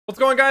What's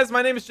going on, guys?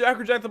 My name is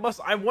Jack the Bus.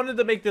 I wanted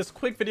to make this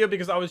quick video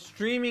because I was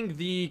streaming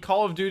the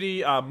Call of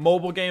Duty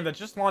mobile game that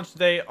just launched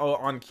today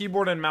on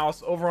keyboard and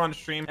mouse over on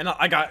stream, and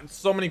I got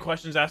so many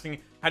questions asking,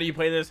 how do you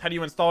play this? How do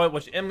you install it?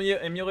 Which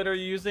emulator are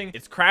you using?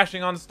 It's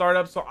crashing on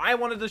startup. So I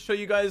wanted to show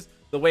you guys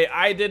the way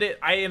I did it.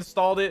 I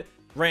installed it,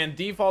 ran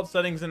default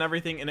settings and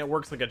everything, and it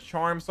works like a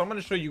charm. So I'm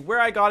going to show you where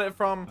I got it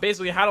from,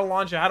 basically how to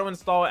launch it, how to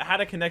install it, how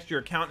to connect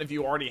your account if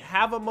you already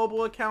have a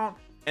mobile account,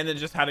 and then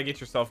just how to get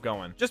yourself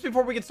going. Just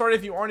before we get started,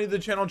 if you are new to the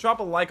channel, drop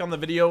a like on the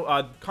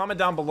video, comment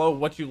down below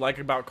what you like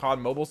about COD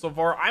mobile so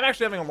far. I'm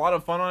actually having a lot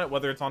of fun on it,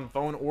 whether it's on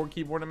phone or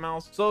keyboard and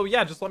mouse. So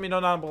yeah, just let me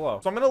know down below.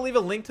 So I'm going to leave a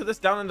link to this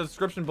down in the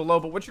description below,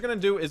 but what you're going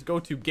to do is go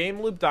to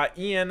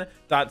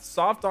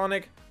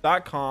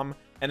gameloop.en.softonic.com,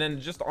 and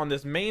then just on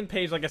this main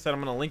page, like I said,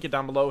 I'm going to link it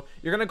down below.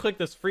 You're going to click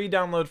this free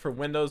download for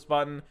Windows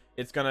button.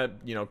 It's going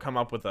to, come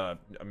up with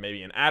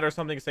maybe an ad or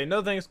something. Say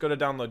no thanks, go to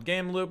download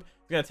Game Loop.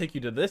 It's going to take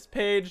you to this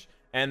page,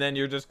 and then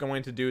you're just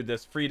going to do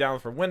this free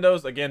download for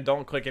Windows. Again,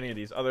 don't click any of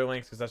these other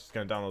links because that's just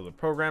going to download the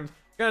programs.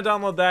 You're going to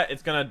download that.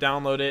 It's going to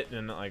download it,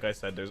 and like I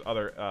said, there's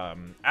other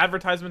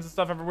advertisements and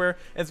stuff everywhere.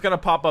 It's going to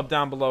pop up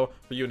down below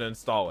for you to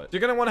install it. So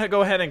you're going to want to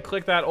go ahead and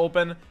click that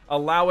open,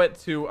 allow it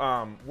to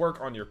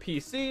work on your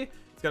PC.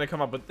 It's going to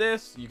come up with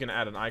this. You can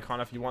add an icon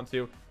if you want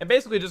to, and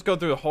basically just go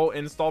through the whole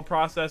install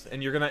process,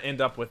 and you're going to end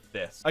up with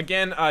this.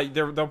 Again,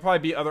 there'll probably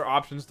be other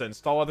options to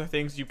install other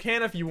things. You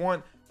can if you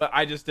want, but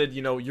I just did,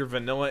 your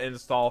vanilla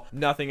install,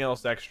 nothing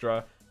else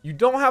extra. You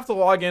don't have to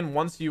log in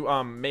once you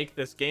make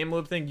this game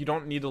loop thing. You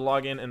don't need to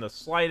log in the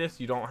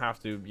slightest. You don't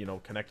have to,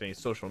 connect any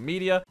social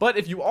media. But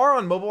if you are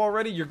on mobile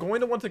already, you're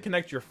going to want to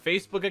connect your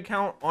Facebook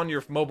account on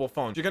your mobile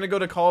phone. You're going to go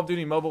to Call of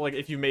Duty Mobile, like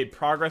if you made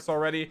progress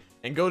already,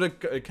 and go to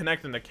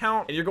connect an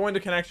account, and you're going to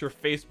connect your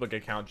Facebook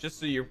account just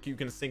so you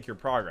can sync your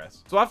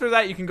progress. So after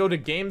that, you can go to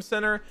Game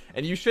Center,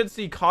 and you should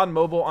see COD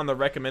Mobile on the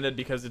recommended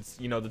because it's,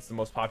 that's the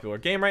most popular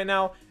game right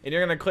now. And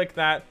you're going to click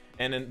that,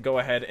 and then go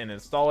ahead and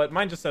install it.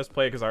 Mine just says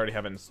play because I already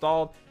have it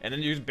installed, and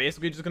then you're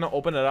basically just going to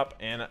open it up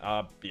and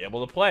be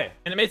able to play.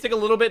 And it may take a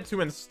little bit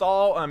to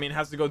install. I mean, it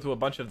has to go through a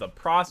bunch of the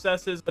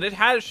processes, but it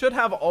should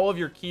have all of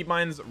your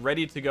keybinds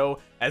ready to go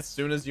as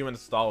soon as you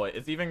install it.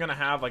 It's even going to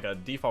have like a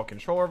default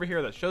controller over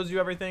here that shows you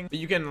everything, but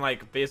you can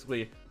like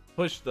basically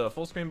push the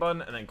full screen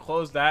button and then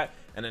close that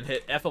and then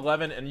hit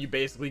F11, and you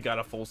basically got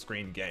a full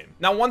screen game.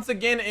 Now, once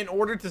again, in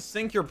order to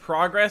sync your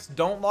progress,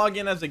 don't log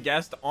in as a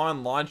guest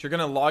on launch. You're going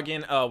to log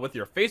in with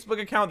your Facebook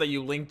account that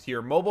you linked to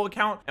your mobile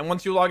account, and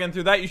once you log in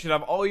through that, you should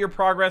have all your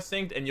progress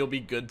synced and you'll be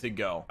good to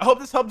go. I hope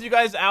this helped you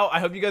guys out. I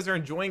hope you guys are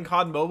enjoying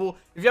COD Mobile.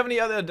 If you have any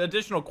other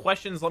additional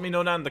questions, let me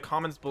know down in the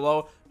comments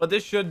below, but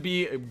this should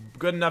be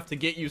good enough to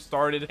get you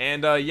started.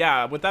 And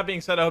yeah, with that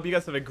being said, I hope you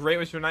guys have a great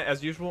rest of your night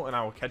as usual, and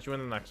I will catch you in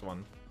the next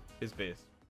one. Peace.